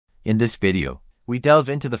In this video, we delve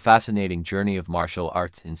into the fascinating journey of martial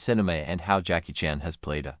arts in cinema and how Jackie Chan has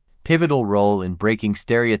played a pivotal role in breaking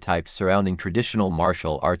stereotypes surrounding traditional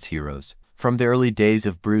martial arts heroes. From the early days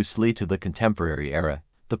of Bruce Lee to the contemporary era,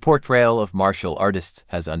 the portrayal of martial artists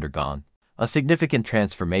has undergone a significant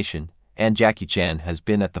transformation, and Jackie Chan has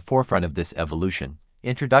been at the forefront of this evolution.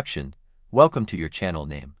 Introduction. Welcome to your channel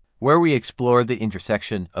name, where we explore the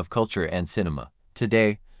intersection of culture and cinema.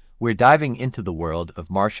 Today, we're diving into the world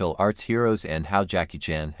of martial arts heroes and how Jackie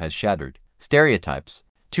Chan has shattered stereotypes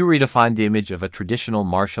to redefine the image of a traditional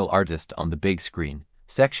martial artist on the big screen.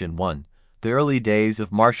 Section 1. The early days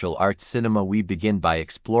of martial arts cinema. We begin by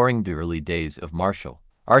exploring the early days of martial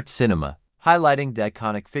arts cinema, highlighting the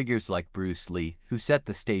iconic figures like Bruce Lee, who set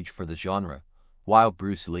the stage for the genre. While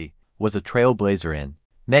Bruce Lee was a trailblazer in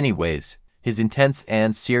many ways, his intense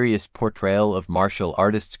and serious portrayal of martial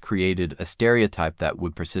artists created a stereotype that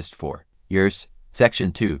would persist for years.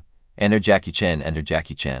 Section 2. Enter Jackie Chan. Enter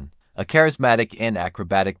Jackie Chan, a charismatic and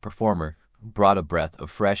acrobatic performer who brought a breath of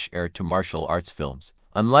fresh air to martial arts films.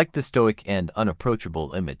 Unlike the stoic and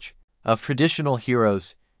unapproachable image of traditional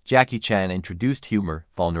heroes, Jackie Chan introduced humor,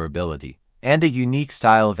 vulnerability, and a unique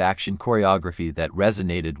style of action choreography that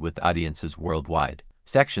resonated with audiences worldwide.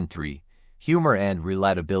 Section 3. Humor and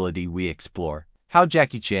relatability. We explore how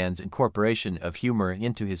Jackie Chan's incorporation of humor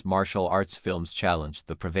into his martial arts films challenged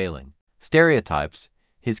the prevailing stereotypes.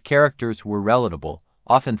 His characters were relatable,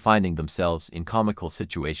 often finding themselves in comical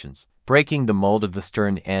situations, breaking the mold of the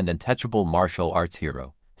stern and untouchable martial arts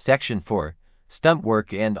hero. Section 4. Stunt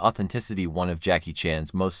work and authenticity. One of Jackie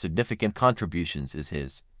Chan's most significant contributions is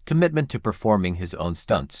his commitment to performing his own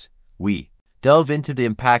stunts. We delve into the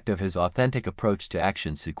impact of his authentic approach to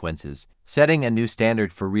action sequences, setting a new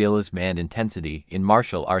standard for realism and intensity in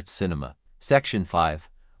martial arts cinema. Section 5.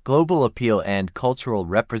 Global appeal and cultural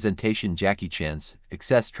representation. Jackie Chan's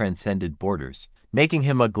success transcended borders, making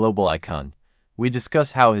him a global icon. We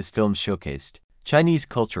discuss how his films showcased Chinese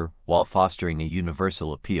culture while fostering a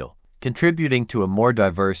universal appeal, contributing to a more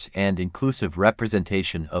diverse and inclusive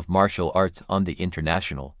representation of martial arts on the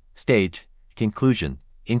international stage. Conclusion.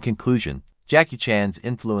 In conclusion, Jackie Chan's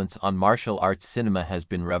influence on martial arts cinema has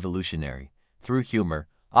been revolutionary. Through humor,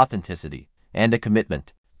 authenticity, and a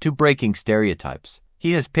commitment to breaking stereotypes,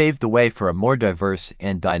 he has paved the way for a more diverse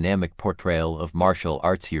and dynamic portrayal of martial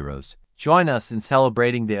arts heroes. Join us in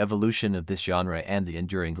celebrating the evolution of this genre and the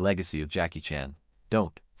enduring legacy of Jackie Chan.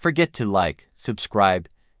 Don't forget to like, subscribe,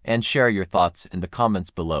 and share your thoughts in the comments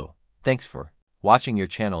below. Thanks for watching your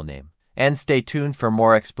channel name, and stay tuned for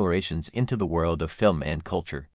more explorations into the world of film and culture.